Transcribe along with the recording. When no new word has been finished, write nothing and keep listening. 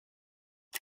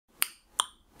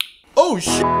Oh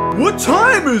shit! What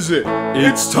time is it?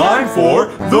 It's time for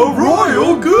the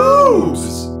Royal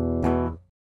Goobs!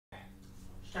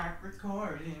 Start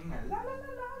recording. La, la, la,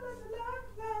 la,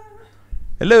 la.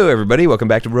 Hello, everybody. Welcome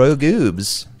back to Royal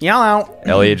Goobs. Yellow.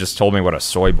 Elliot just told me what a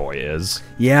soy boy is.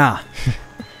 Yeah.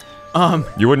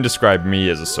 You wouldn't describe me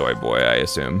as a soy boy, I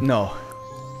assume. No.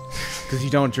 Because you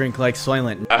don't drink like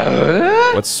Soylent.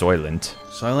 What's Soylent?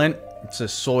 Soylent? It's a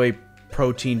soy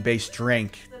protein-based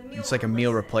drink. It's like a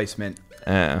meal replacement.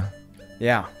 Yeah.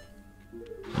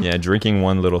 Yeah, drinking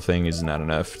one little thing is not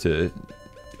enough to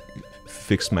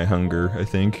fix my hunger, I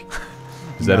think.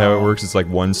 Is that how it works? It's like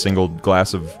one single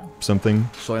glass of something?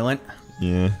 Soylent?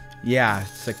 Yeah. Yeah,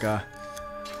 it's like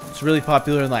it's really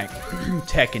popular in like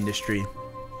tech industry.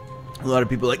 A lot of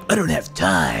people are like, I don't have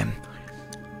time.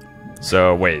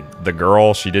 So, wait, the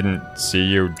girl, she didn't see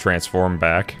you transform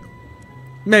back?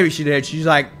 Maybe she did. She's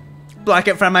like, block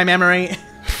it from my memory.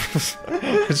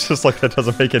 It's just like, that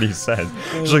doesn't make any sense.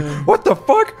 She's like, what the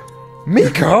fuck?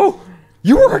 Miko?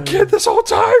 You were a kid this whole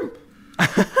time?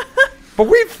 But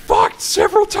we fucked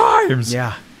several times!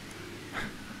 Yeah.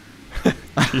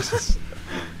 Jesus.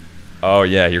 Oh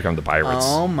yeah, here come the pirates.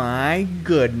 Oh my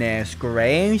goodness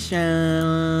gracious.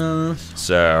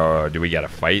 So, do we gotta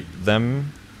fight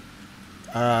them?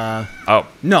 Oh.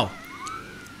 No.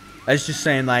 I was just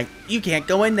saying, like, you can't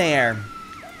go in there.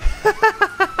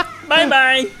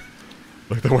 Bye-bye.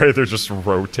 Like the way they're just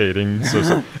rotating.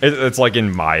 So it's like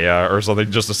in Maya or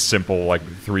something, just a simple, like,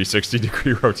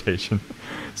 360-degree rotation.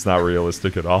 It's not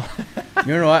realistic at all.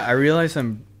 You know what? I realize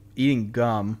I'm eating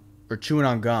gum, or chewing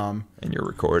on gum. And you're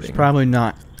recording. It's probably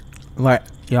not what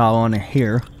y'all want to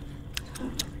hear.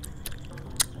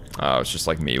 Oh, it's just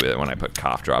like me with it when I put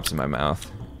cough drops in my mouth.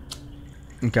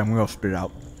 Okay, I'm gonna spit it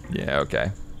out. Yeah,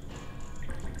 okay.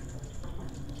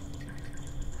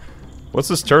 What's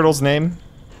this turtle's name?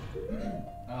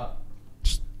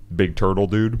 Just big turtle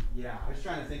dude. Yeah, I was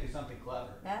trying to think of something clever.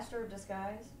 Master of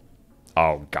Disguise.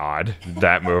 Oh God,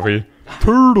 that movie.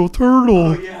 Turtle.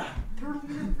 Oh yeah.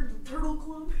 Turtle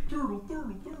Club. Turtle.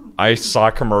 I saw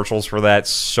commercials for that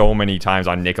so many times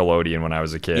on Nickelodeon when I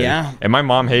was a kid. Yeah. And my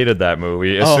mom hated that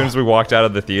movie. As soon as we walked out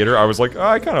of the theater, I was like, oh,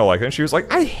 I kind of like it. And she was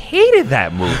like, I hated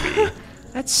that movie.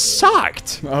 That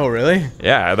sucked. Oh really?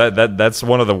 Yeah, that's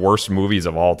one of the worst movies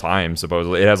of all time,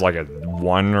 supposedly. It has like a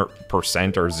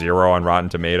 1% or 0 on Rotten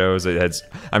Tomatoes.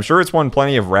 I'm sure it's won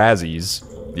plenty of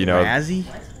Razzies. You know, Razzie?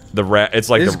 it's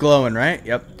like It's glowing, right?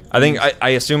 Yep. I think I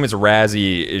assume it's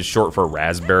Razzie is short for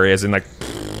raspberry, as in like.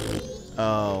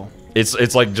 Oh.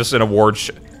 It's like just an award.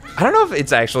 I don't know if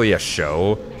it's actually a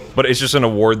show, but it's just an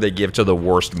award they give to the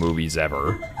worst movies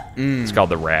ever. It's called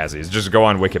the Razzies. Just go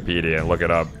on Wikipedia and look it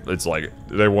up. It's like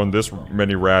they won this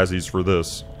many Razzies for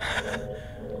this.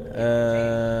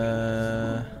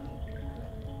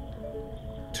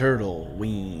 Turtle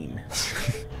Ween.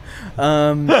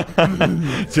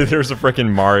 Dude, there's a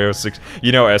freaking Mario 6.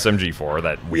 You know SMG4,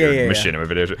 that weird machinima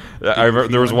video. I remember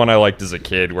there was one I liked as a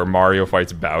kid where Mario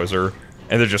fights Bowser,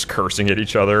 and they're just cursing at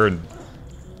each other,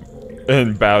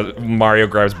 and Mario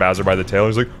grabs Bowser by the tail.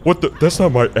 And he's like, "What the? That's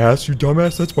not my ass, you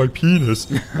dumbass. That's my penis."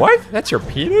 What? That's your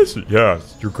penis? Yeah,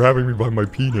 you're grabbing me by my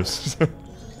penis.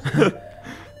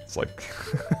 It's like.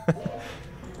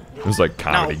 It was like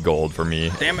comedy gold for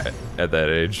me. Damn it. At that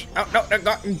age. Oh, no,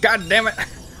 God damn it.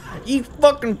 You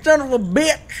fucking son of a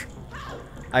bitch.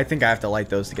 I think I have to light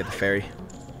those to get the fairy.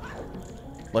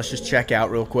 Let's just check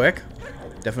out real quick.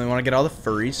 Definitely want to get all the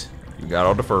furries. You got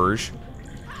all the furs.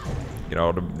 Get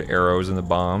all the arrows and the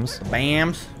bombs.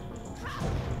 Bams.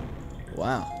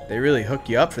 Wow, they really hook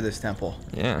you up for this temple.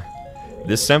 Yeah.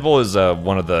 This temple is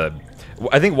one of the...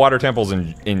 I think water temples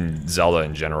in Zelda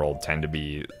in general tend to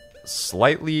be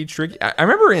slightly tricky. I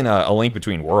remember in A Link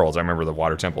Between Worlds, I remember the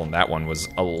water temple in that one was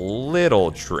a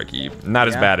little tricky. Not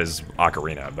as bad as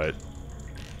Ocarina, but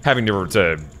having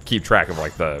to keep track of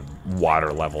like the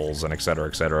water levels and et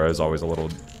cetera, is always a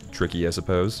little tricky, I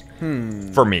suppose.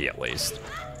 For me, at least.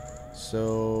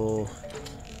 So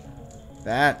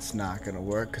that's not gonna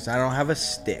work because I don't have a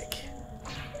stick.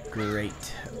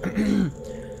 Great.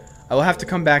 I will have to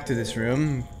come back to this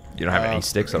room. You don't have any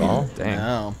sticks at all? Dang.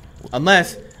 No.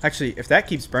 Unless, actually, if that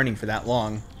keeps burning for that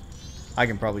long, I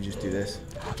can probably just do this.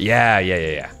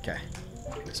 Yeah. Okay.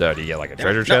 So, do you get like a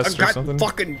treasure chest or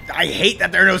something? I hate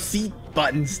that there are no C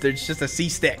buttons. There's just a C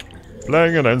stick.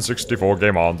 Playing an N64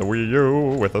 game on the Wii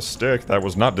U with a stick that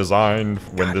was not designed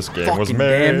when this game was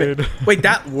made. Wait,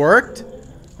 that worked?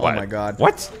 What? Oh my god.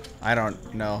 What? I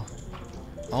don't know.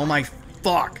 Oh my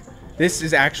fuck. This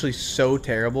is actually so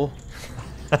terrible.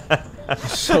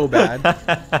 So bad.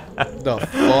 The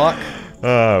fuck?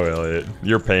 Oh, Elliot.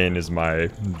 Your pain is my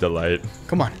delight.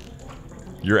 Come on.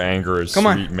 Your anger is Come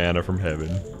on. sweet manna from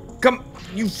heaven. Come,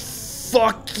 you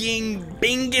fucking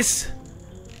bingus.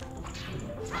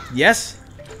 Yes?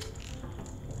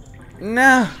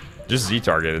 Nah. Just Z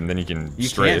target and then you can You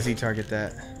strafe. can't Z-target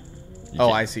that. You Oh,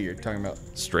 can't- I see. You're talking about.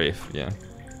 Strafe, yeah.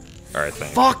 Alright,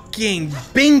 thanks. Fucking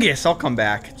bingus. I'll come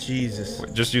back. Jesus.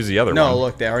 Just use the other No, one.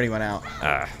 look, they already went out.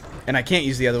 Ah. And I can't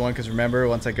use the other one because remember,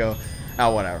 once I go.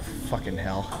 Oh, whatever. Fucking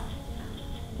hell.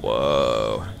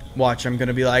 Whoa. Watch, I'm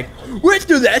gonna be like, where's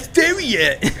the last fairy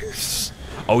yet?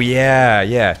 Oh, yeah,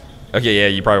 yeah. Okay, yeah,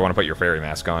 you probably want to put your fairy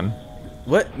mask on.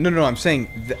 What? No, I'm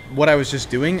saying what I was just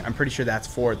doing, I'm pretty sure that's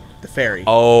for the fairy.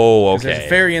 Oh, 'Cause There's a okay.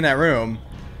 fairy in that room,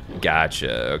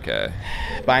 Gotcha, okay.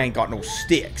 but I ain't got no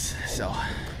sticks, so.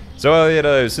 So,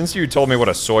 Elliot, since you told me what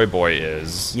a soy boy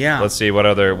is, Yeah. let's see, what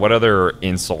other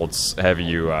insults have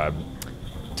you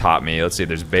taught me? Let's see,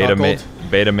 there's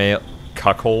beta male,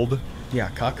 cuckold. Yeah,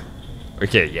 cuck.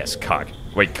 Okay, yes, cuck.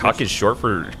 Wait, cuck is short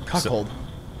for... Cuckold.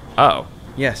 Oh.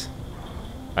 Yes.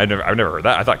 I've never heard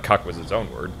that. I thought cuck was its own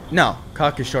word. No,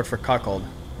 cuck is short for cuckold.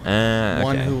 Okay.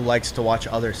 One who likes to watch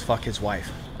others fuck his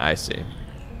wife. I see.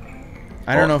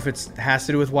 I don't know if it has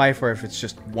to do with wife or if it's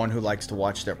just one who likes to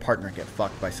watch their partner get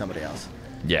fucked by somebody else.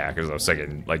 Yeah, because I was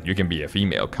thinking, like, you can be a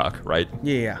female cuck, right?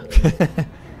 Yeah.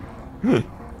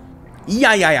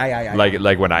 Yeah.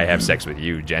 Like when I have sex with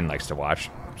you, Jen likes to watch,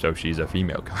 so she's a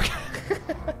female cuck.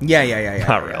 Yeah.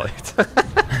 Not really.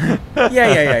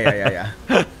 Yeah.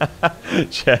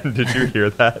 Jen, did you hear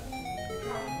that?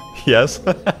 Yes?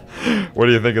 What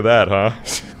do you think of that, huh?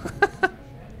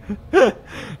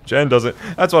 Jen doesn't...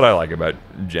 That's what I like about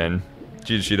Jen.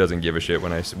 She doesn't give a shit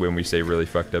when we say really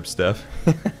fucked up stuff.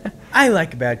 I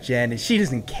like about Jen is she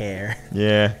doesn't care.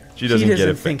 Yeah, she She doesn't doesn't get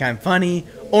it. think I'm funny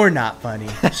or not funny.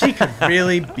 She could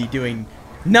really be doing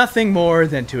nothing more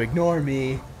than to ignore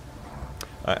me.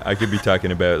 I could be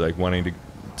talking about, like, wanting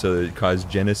to cause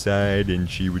genocide, and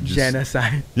she would just...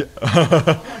 Genocide.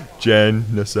 Yeah.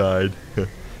 Genocide.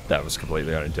 That was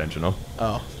completely unintentional.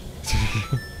 Oh.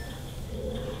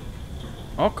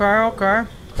 Okay.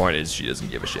 Point is, she doesn't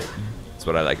give a shit. That's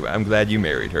what I like about. I'm glad you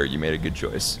married her. You made a good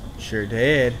choice. Sure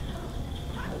did.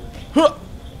 Huh.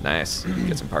 Nice.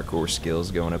 Get some parkour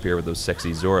skills going up here with those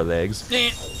sexy Zora legs.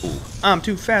 I'm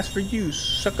too fast for you,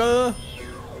 sucker.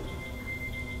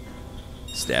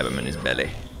 Stab him in his belly.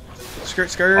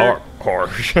 Skirt. Or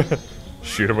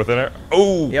shoot him with an arrow.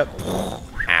 Oh. Yep.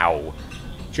 Ow.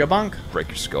 Jabunk. Break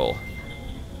your skull.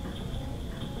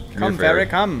 Come, here, fairy,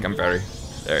 come. Come, fairy.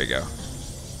 There you go.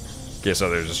 Okay,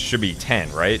 so there should be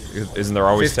 10, right? Isn't there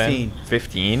always 15. 10?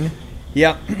 15?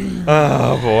 Yep.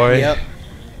 Oh, boy. Yep.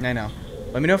 I know.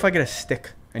 Let me know if I get a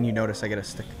stick and you notice I get a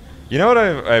stick. You know what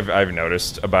I've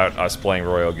noticed about us playing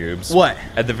Royal Goobs? What?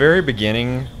 At the very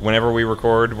beginning, whenever we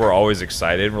record, we're always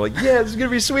excited. We're like, yeah, this is gonna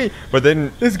be sweet. But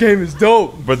then This game is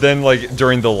dope. like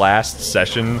during the last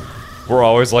session, we're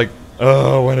always like,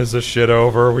 oh, when is this shit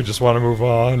over? We just want to move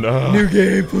on. New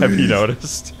game, please. Have you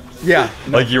noticed? Yeah.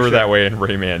 no, Like you for were sure. that way in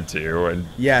Rayman 2, and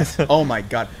Yes. Oh my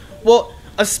god. Well,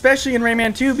 especially in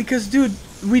Rayman 2 because, dude,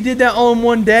 we did that all in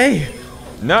one day.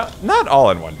 not all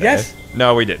in one day. Yes.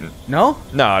 No, we didn't. No?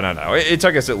 No. It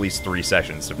took us at least 3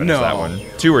 sessions to finish No. that one.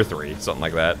 2 or 3, something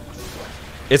like that.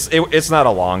 It's not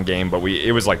a long game, but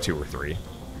it was like 2 or 3.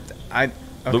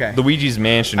 Okay. Luigi's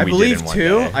Mansion I we did believe in one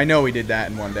 2. day. I know we did that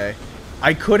in one day.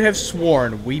 I could have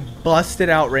sworn we busted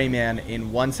out Rayman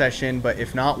in one session, but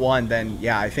if not one, then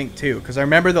yeah, I think 2. Because I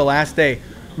remember the last day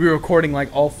we were recording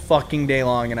like all fucking day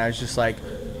long, and I was just like,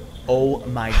 oh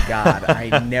my god,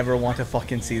 I never want to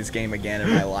fucking see this game again in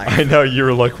my life. I know, you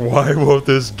were like, why won't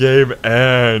this game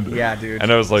end? Yeah, dude.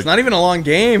 And I was like, it's not even a long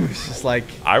game. It's just like,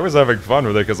 I was having fun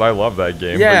with it because I love that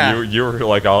game. Yeah. But you were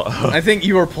like, all. I think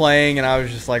you were playing, and I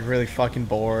was just like really fucking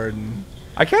bored. And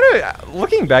I kind of,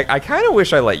 looking back, I kind of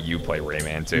wish I let you play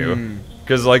Rayman too.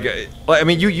 Because, like, I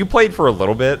mean, you played for a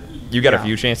little bit. You got a Yeah.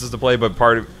 few chances to play, but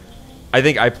I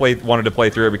think I wanted to play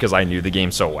through it because I knew the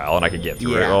game so well and I could get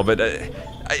through it Yeah. all. But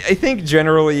I think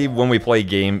generally when we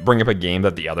bring up a game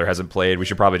that the other hasn't played, we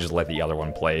should probably just let the other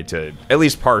one play to at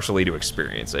least partially to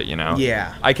experience it, you know?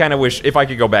 Yeah. I kind of wish if I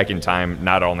could go back in time,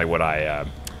 not only would I,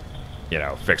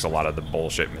 fix a lot of the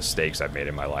bullshit mistakes I've made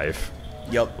in my life,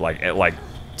 yep. like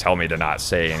tell me to not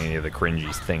say any of the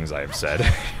cringy things I have said.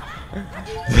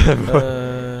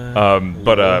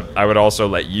 But I would also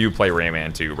let you play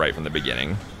Rayman 2 right from the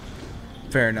beginning.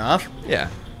 Fair enough. Yeah.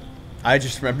 I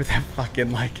just remember that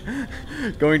fucking, like,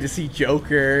 going to see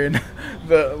Joker and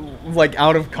the, like,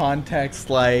 out of context,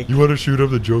 like... You want to shoot up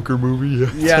the Joker movie?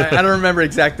 Yeah, I don't remember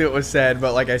exactly what was said,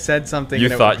 but, like, I said something...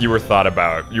 You and you were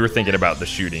thinking about the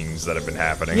shootings that have been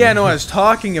happening. Yeah, no, I was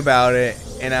talking about it,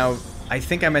 and I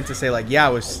think I meant to say, like, yeah,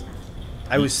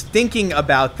 I was thinking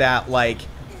about that, like,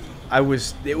 it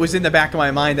was in the back of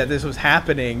my mind that this was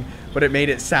happening, but it made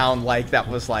it sound like that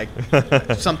was, like,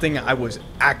 something I was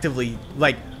actively,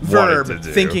 like,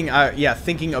 thinking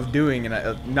of doing,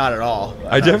 and not at all.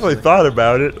 I definitely thought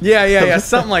about it. Yeah,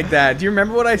 something like that. Do you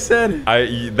remember what I said?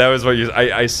 That was what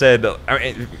I said. I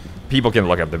mean, people can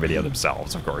look up the video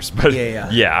themselves, of course, but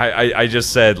I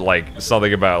just said, like,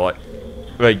 something about,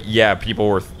 like, yeah, people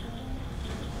were.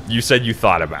 You said you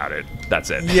thought about it. That's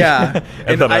it. Yeah,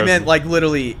 and I meant, like,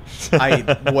 literally,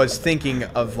 I was thinking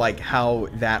of, like, how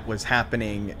that was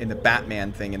happening in the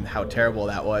Batman thing and how terrible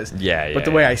that was. Yeah. But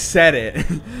the way I said it,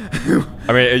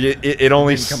 I mean, it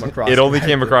only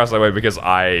came across that way because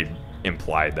I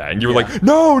implied that, and you were like,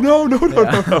 no.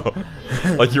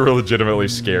 Like you were legitimately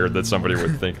scared that somebody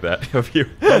would think that of you.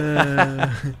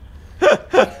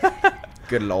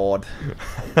 Good lord.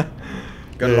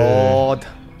 Good lord.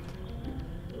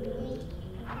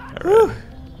 Whew.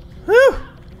 Whew.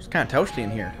 It's kind of toasty in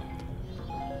here.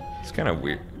 It's kind of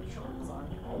weird.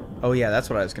 Oh yeah, that's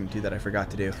what I was going to do that I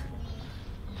forgot to do.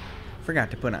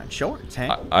 Forgot to put on shorts,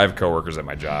 huh? I have coworkers at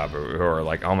my job who are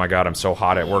like, oh my god, I'm so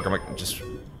hot at work. I'm like,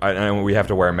 and we have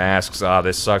to wear masks.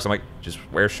 This sucks. I'm like, just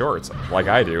wear shorts like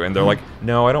I do. And they're like,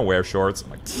 no, I don't wear shorts. I'm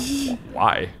like,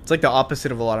 why? It's like the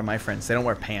opposite of a lot of my friends. They don't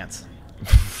wear pants.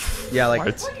 Yeah,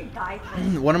 like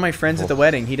one of my friends at the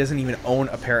wedding, he doesn't even own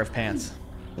a pair of pants.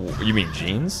 You mean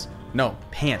jeans? No,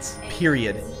 pants,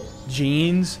 period.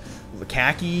 Jeans,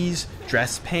 khakis,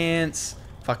 dress pants,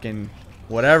 fucking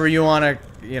whatever you want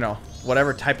to, you know,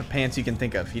 whatever type of pants you can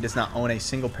think of. He does not own a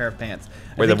single pair of pants.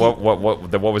 Wait, then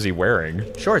what was he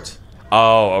wearing? Shorts.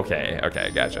 Oh, okay,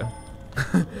 gotcha.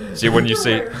 See, when you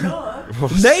say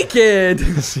naked,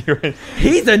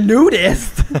 he's a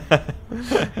nudist.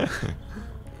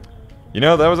 You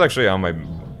know, that was actually on my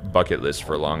bucket list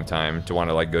for a long time, to want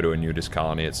to, like, go to a nudist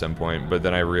colony at some point, but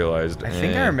then I realized, I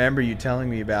think I remember you telling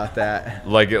me about that.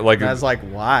 Like I was like,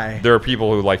 why? There are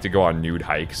people who like to go on nude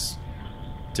hikes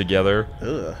together.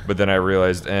 Ugh. But then I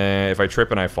realized, if I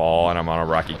trip and I fall and I'm on a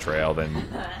rocky trail, then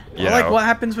you know. Like, what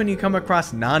happens when you come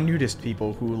across non-nudist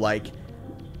people who, like,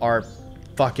 are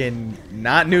fucking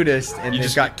not nudist and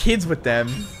they've got kids with them?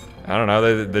 I don't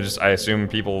know. They just, I assume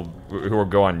people who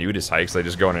go on nudist hikes, they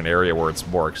just go in an area where it's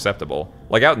more acceptable.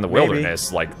 Like out in the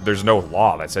wilderness, like there's no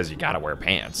law that says you gotta wear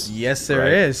pants. Yes, there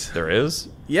is. There is?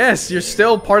 Yes, you're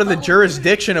still part of the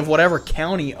jurisdiction of whatever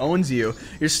county owns you.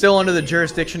 You're still under the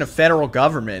jurisdiction of federal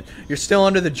government. You're still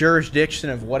under the jurisdiction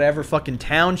of whatever fucking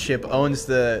township owns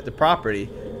the property.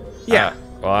 Yeah.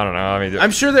 Well, I don't know. I mean,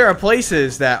 I'm sure there are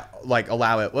places that, like,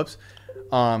 allow it. Whoops.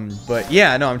 But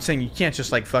yeah, no, I'm saying you can't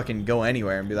just, like, fucking go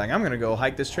anywhere and be like, I'm gonna go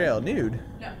hike this trail nude.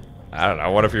 No. I don't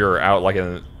know. What if you're out, like,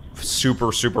 in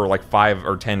super, like 5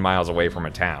 or 10 miles away from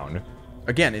a town?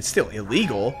 Again, it's still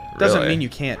illegal. Doesn't mean you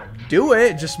can't do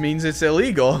it. It just means it's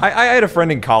illegal. I had a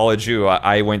friend in college who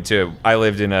I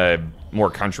lived in a more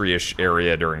country-ish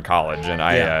area during college,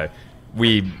 and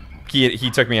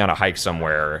he took me on a hike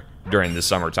somewhere during the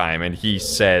summertime, and he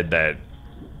said that,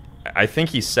 I think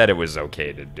he said it was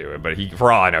okay to do it, but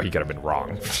for all I know, he could have been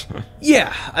wrong.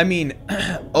 Yeah, I mean,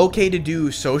 okay to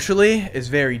do socially is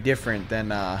very different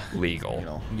than legal. You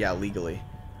know, yeah, legally.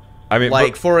 I mean,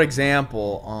 like, for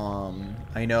example,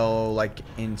 I know, like,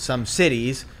 in some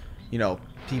cities, you know,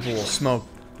 people will smoke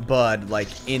bud, like,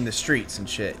 in the streets and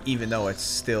shit, even though it's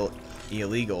still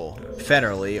illegal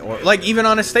federally, or, like, even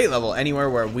on a state level, anywhere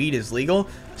where weed is legal,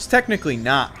 it's technically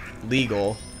not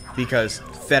legal because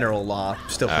federal law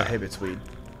still prohibits weed.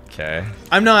 Okay.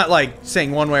 I'm not, like,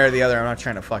 saying one way or the other. I'm not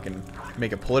trying to fucking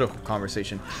make a political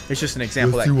conversation. It's just an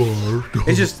example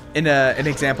it's just an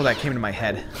example that came to my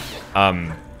head.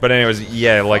 But anyways,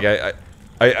 yeah, like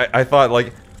I thought,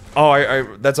 like,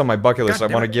 oh, that's on my bucket list. I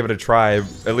want to give it a try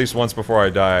at least once before I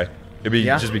die. It'd be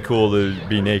just be cool to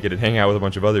be naked and hang out with a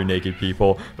bunch of other naked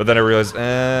people. But then I realized,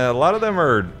 a lot of them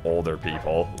are older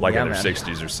people, like in their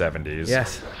 60s or 70s.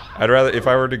 Yes. I'd rather, if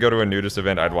I were to go to a nudist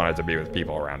event, I'd want it to be with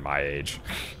people around my age.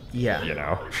 Yeah. You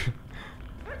know?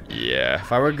 Yeah.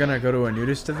 If I were gonna go to a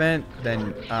nudist event,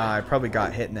 then I probably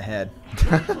got hit in the head.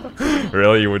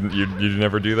 Really? You'd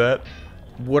never do that?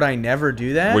 Would I never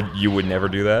do that? You would never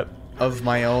do that? Of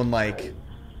my own, like,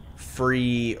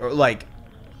 free, or, like...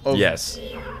 Yes.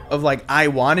 Of, like, I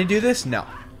want to do this? No.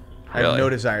 I Really? have no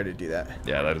desire to do that.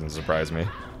 Yeah, that doesn't surprise me.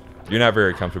 You're not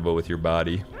very comfortable with your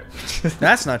body.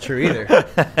 That's not true either.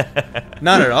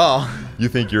 Not at all. You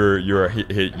think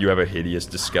you have a hideous,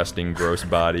 disgusting, gross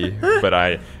body, but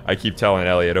I keep telling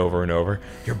Elliot over and over,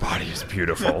 your body is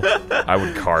beautiful. I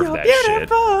would carve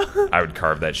shit. I would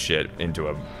carve that shit into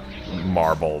a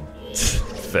marble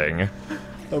thing.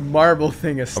 A marble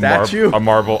thing, a statue? A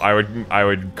marble. I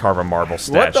would carve a marble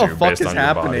statue. What the fuck based is on your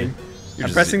happening? body.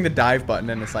 I'm pressing the dive button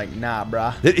and it's like, nah,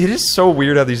 brah. It is so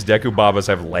weird how these Deku Babas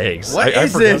have legs. What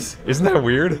is forgot. this? Isn't that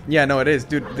weird? Yeah, no, it is.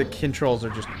 Dude, the controls are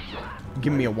just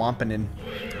giving me a wampinin.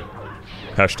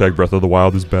 Hashtag Breath of the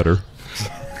Wild is better.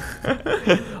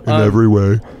 In every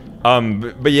way.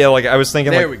 But yeah, like I was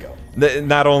thinking, There like, we go.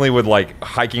 Not only with like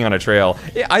hiking on a trail,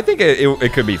 I think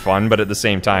it could be fun, but at the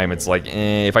same time, it's like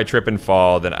if I trip and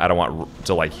fall, then I don't want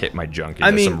to like hit my junk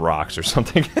into some rocks or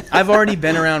something. I've already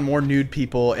been around more nude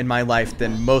people in my life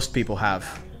than most people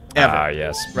have. Ever. Ah,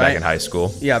 yes, right? back in high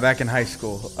school. Yeah, back in high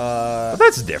school. But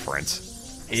that's different.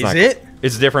 Is it?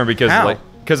 It's different because How? like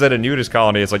at a nudist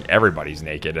colony, it's like everybody's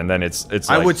naked, and then it's. Like,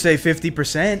 I would say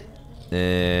 50%.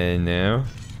 No.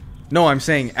 No, I'm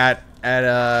saying at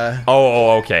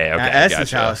okay, at S's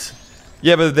gotcha. house.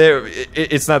 Yeah, but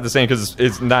it's not the same because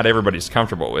it's not everybody's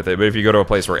comfortable with it. But if you go to a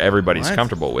place where everybody's What?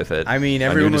 comfortable with it, I mean, a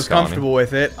everyone nudist was comfortable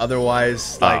with it.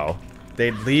 Otherwise, like,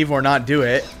 they'd leave or not do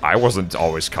it. I wasn't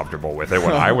always comfortable with it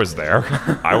when I was there.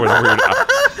 I was weird.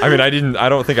 I mean, I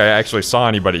don't think I actually saw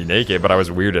anybody naked, but I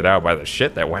was weirded out by the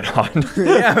shit that went on.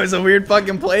 Yeah, it was a weird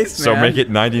fucking place, man. So make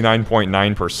it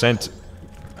 99.9%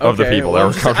 of the people that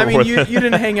were comfortable with it. You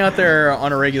didn't hang out there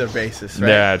on a regular basis, right?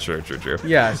 Yeah, true.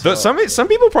 Yeah. So. Some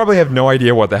people probably have no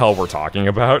idea what the hell we're talking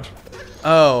about.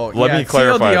 Oh, Let me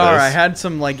clarify TLDR, this. I had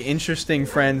some like interesting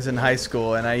friends in high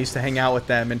school, and I used to hang out with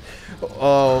them. And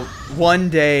one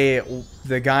day,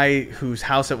 the guy whose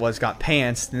house it was got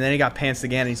pantsed, and then he got pantsed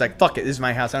again. And he's like, "Fuck it, this is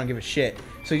my house. I don't give a shit."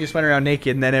 So he just went around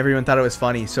naked, and then everyone thought it was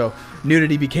funny. So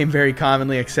nudity became very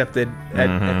commonly accepted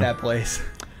at that place.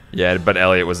 Yeah, but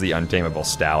Elliot was the untamable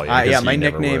stallion. Yeah, my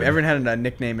nickname. Everyone had a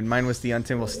nickname, and mine was the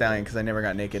untamable stallion because I never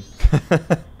got naked.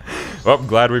 Well,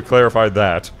 glad we've clarified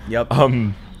that. Yep.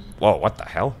 Whoa, what the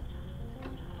hell?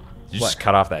 Did you just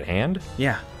cut off that hand?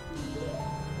 Yeah.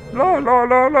 La la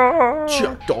la la.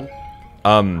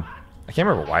 I can't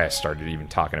remember why I started even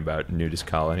talking about nudist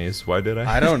colonies. Why did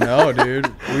I? I don't know, dude.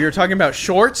 We were talking about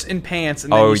shorts and pants,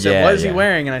 and then you said, "What is he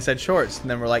wearing?" And I said, "Shorts." And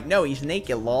then we're like, "No, he's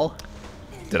naked, lol."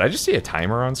 Did I just see a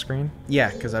timer on screen? Yeah,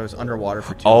 because I was underwater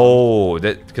for too long. Oh,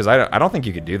 because I don't think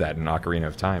you could do that in Ocarina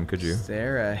of Time, could you? Is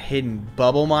there a hidden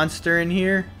bubble monster in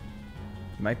here?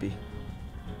 Might be.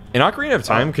 In Ocarina of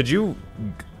Time, could you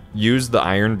use the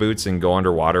iron boots and go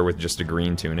underwater with just a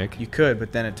green tunic? You could,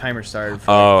 but then a timer started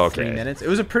for like 3 minutes. It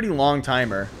was a pretty long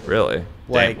timer. Really?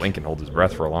 Like, damn, Link can hold his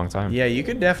breath for a long time. Yeah, you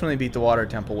could definitely beat the water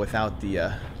temple without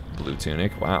the... blue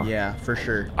tunic? Wow. Yeah, for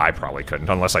sure. I probably couldn't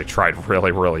unless I tried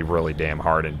really, really, really damn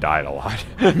hard and died a lot.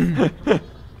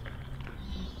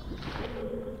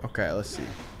 Okay, let's see.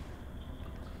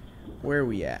 Where are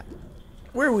we at?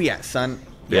 Where are we at, son?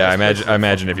 Yeah, I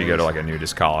imagine if you go to like a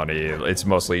nudist colony, it's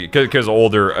mostly because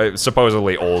older,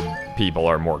 supposedly old people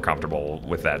are more comfortable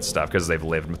with that stuff because they've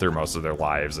lived through most of their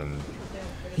lives and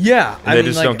yeah, they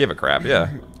just don't give a crap.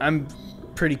 Yeah, I'm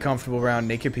pretty comfortable around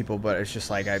naked people, but it's just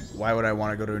like, why would I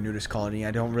want to go to a nudist colony?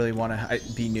 I don't really want to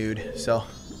be nude, so.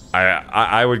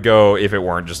 I would go if it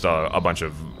weren't just a bunch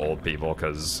of old people,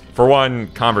 because for one,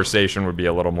 conversation would be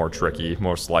a little more tricky,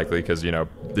 most likely, because, you know,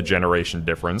 the generation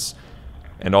difference.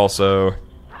 And also,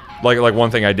 like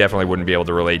one thing I definitely wouldn't be able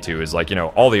to relate to is, like, you know,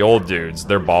 all the old dudes,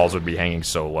 their balls would be hanging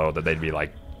so low that they'd be,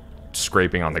 like,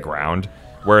 scraping on the ground,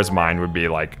 whereas mine would be,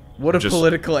 like, what a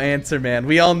political answer, man.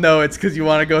 We all know it's because you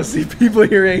want to go see people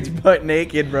your age butt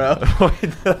naked, bro.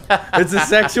 It's a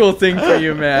sexual thing for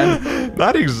you, man.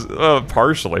 Not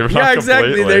partially, but yeah, not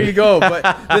exactly. completely. There you go. But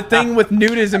the thing with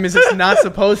nudism is it's not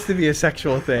supposed to be a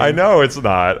sexual thing. I know it's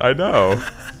not. I know.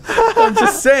 I'm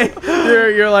just saying.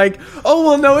 You're like, oh,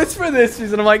 well, no, it's for this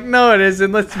reason. I'm like, no, it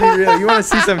isn't. Let's be real. You want to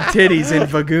see some titties in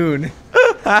Vagoon.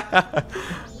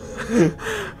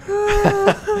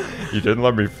 You didn't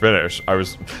let me finish. I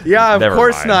was. Yeah, of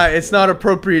course mind. not. It's not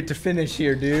appropriate to finish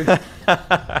here, dude.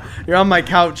 You're on my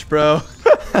couch, bro.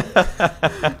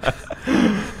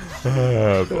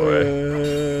 Oh boy.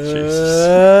 Jesus.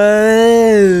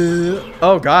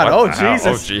 Oh god. What Oh the hell? Jesus.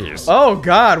 Oh jeez. Oh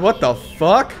god. What the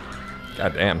fuck?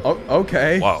 God damn. Oh,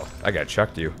 okay. Whoa. That guy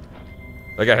chucked you.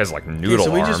 That guy has like noodle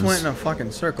so we arms. just went in a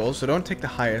fucking circle. So don't take the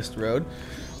highest road.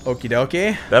 Okie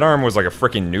dokie. That arm was like a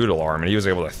freaking noodle arm, and he was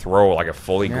able to throw like a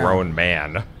fully grown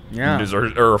man. Yeah.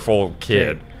 Or a full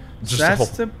kid. Okay. Just So that's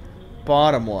the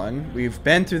bottom one. We've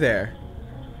been through there.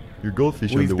 Your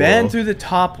goldfish on We've the been wall. through the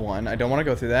top one. I don't want to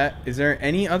go through that. Is there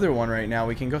any other one right now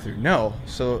we can go through? No.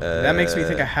 So that makes me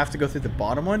think I have to go through the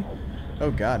bottom one. Oh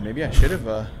god, maybe I should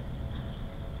have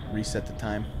reset the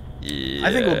time. Yeah.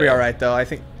 I think we'll be all right though.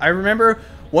 I remember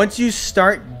once you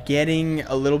start getting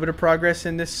a little bit of progress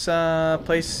in this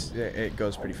place, it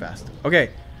goes pretty fast. Okay.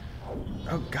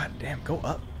 Oh, god damn. Go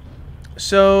up.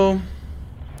 So,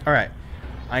 alright.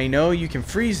 I know you can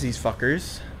freeze these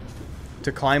fuckers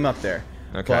to climb up there.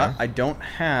 Okay. But I don't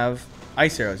have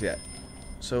ice arrows yet.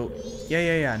 So,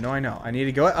 yeah. No, I know. I need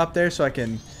to go up there so I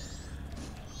can...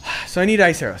 So I need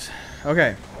ice arrows.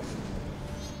 Okay.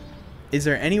 Is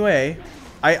there any way...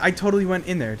 I totally went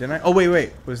in there, didn't I? Oh,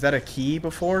 wait. Was that a key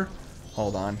before?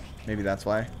 Hold on. Maybe that's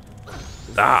why.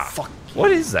 Ah, Fuck. what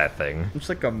is that thing? It's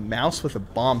like a mouse with a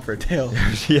bomb for a tail.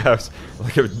 Yeah, it's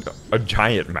like a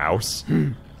giant mouse.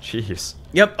 Jeez.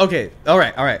 Yep, okay.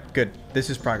 Alright. Good.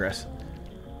 This is progress.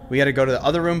 We gotta go to the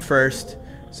other room first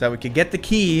so that we could get the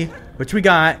key, which we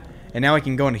got, and now we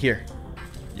can go into here.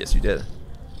 Yes, you did.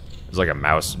 It's like a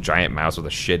mouse, giant mouse with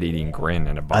a shit-eating grin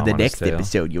and a bomb On the on his next tail.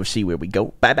 episode, you'll see where we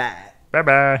go. Bye-bye.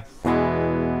 Bye-bye.